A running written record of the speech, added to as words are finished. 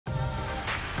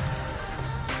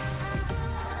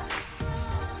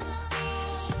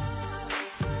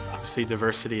Obviously,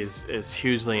 diversity is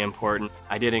hugely important.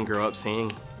 I didn't grow up seeing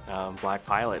black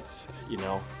pilots. You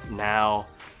know, now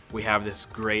we have this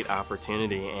great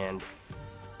opportunity, and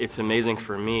it's amazing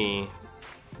for me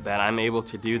that I'm able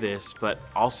to do this, but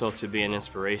also to be an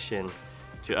inspiration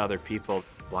to other people,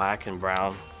 black and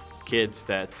brown kids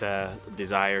that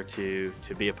desire to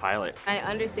be a pilot. I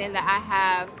understand that I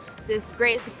have this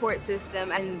great support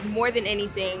system, and more than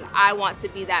anything, I want to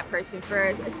be that person for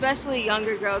especially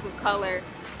younger girls of color,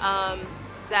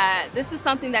 that this is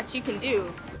something that you can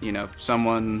do. You know,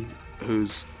 someone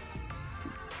whose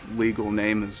legal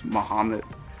name is Muhammad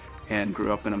and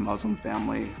grew up in a Muslim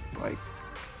family, like,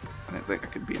 I didn't think I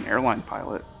could be an airline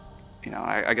pilot. You know,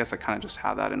 I guess I kind of just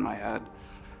had that in my head.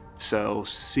 So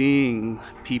seeing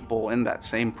people in that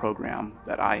same program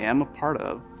that I am a part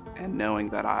of, and knowing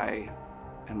that I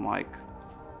am like,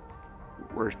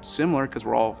 we're similar because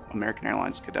we're all American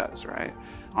Airlines cadets, right?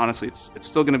 Honestly, it's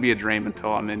still gonna be a dream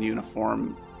until I'm in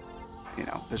uniform. You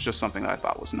know, it's just something that I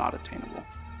thought was not attainable.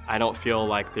 I don't feel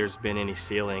like there's been any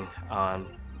ceiling on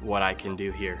what I can do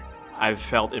here. I've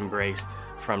felt embraced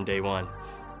from day one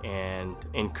and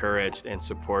encouraged and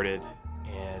supported,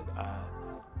 and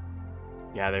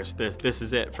yeah, this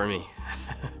is it for me.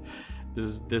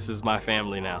 This is my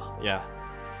family now, yeah.